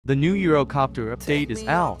The new Eurocopter update is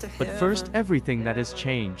out, but first everything that has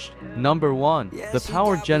changed. Number 1. The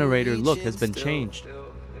power generator look has been changed.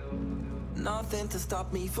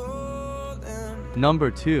 Number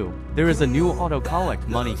 2. There is a new auto-collect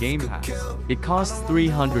money Gamepass. It costs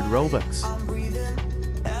 300 Robux.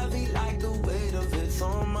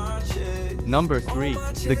 Number 3.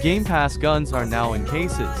 The Gamepass guns are now in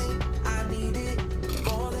cases.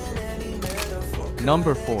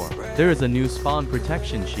 Number 4. There is a new spawn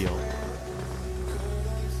protection shield.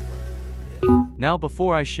 Now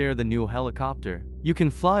before I share the new helicopter, you can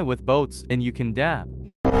fly with boats and you can dab.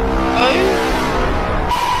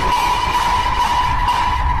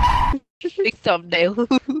 Big thumbnail.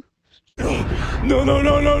 No.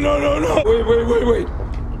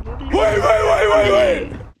 Wait.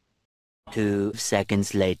 2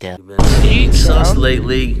 seconds later. Eat sus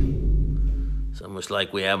lately. It's almost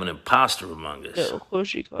like we have an imposter among us. Yeah, of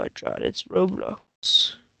course you got tried. It's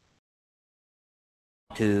Roblox.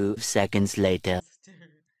 2 seconds later.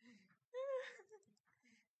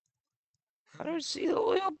 I don't see the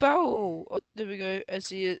oil barrel. Oh, there we go. I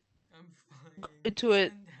see it. Into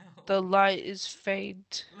it. The light is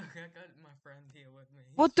faint. Look, I got my friend here with me.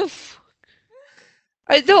 What the fuck?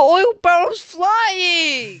 The oil barrel's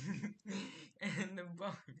flying! And the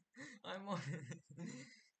boat. I'm on it.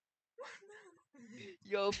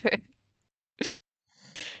 Yo, man.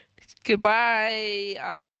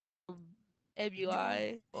 Goodbye,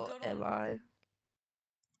 MUI or MI.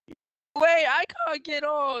 Wait, I can't get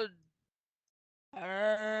on.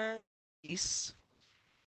 Peace.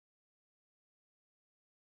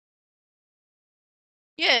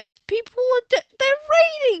 Yeah, people are they're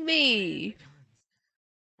raiding me.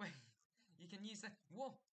 Wait, you can use that.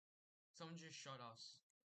 Whoa! Someone just shot us.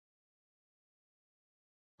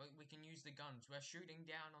 But we can use the guns. We're shooting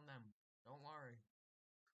down on them. Don't worry.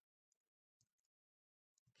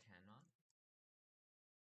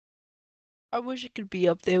 I wish it could be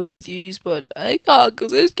up there with you, but I can't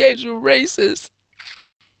because this game's racist.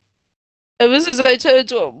 Ever since I turned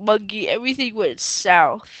into a monkey, everything went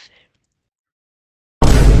south.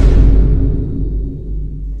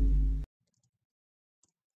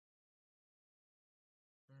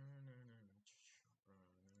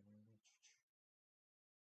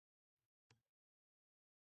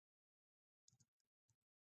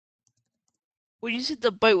 When you said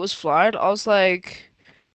the boat was flying, I was like,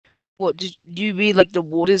 what, did you mean like the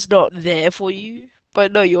water's not there for you?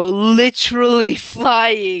 But no, you're literally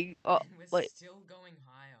flying. Oh, We're wait. still going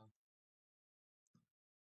higher.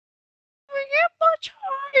 We get much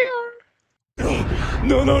higher.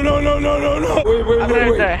 No. I don't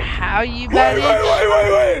know how you managed.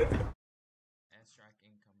 Wait. Airstrike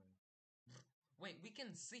incoming. Wait, we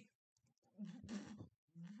can see.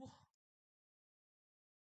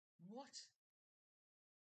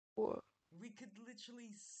 What? We could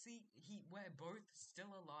literally see we're both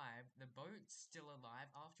still alive. The boat's still alive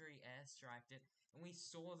after he airstriked it, and we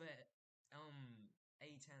saw the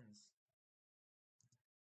A-10s.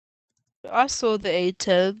 I saw the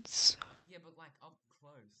A-10s. Yeah, but like up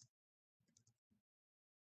close.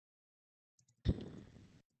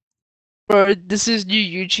 Bro, this is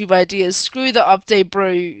new YouTube ideas. Screw the update,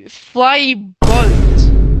 bro. Flying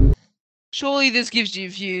boat. Surely this gives you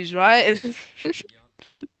views, right?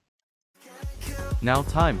 Now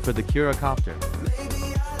time for the Eurocopter.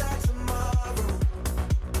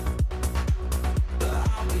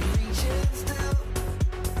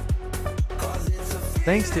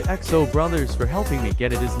 Thanks to xobrothers for helping me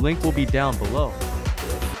get it. His link will be down below.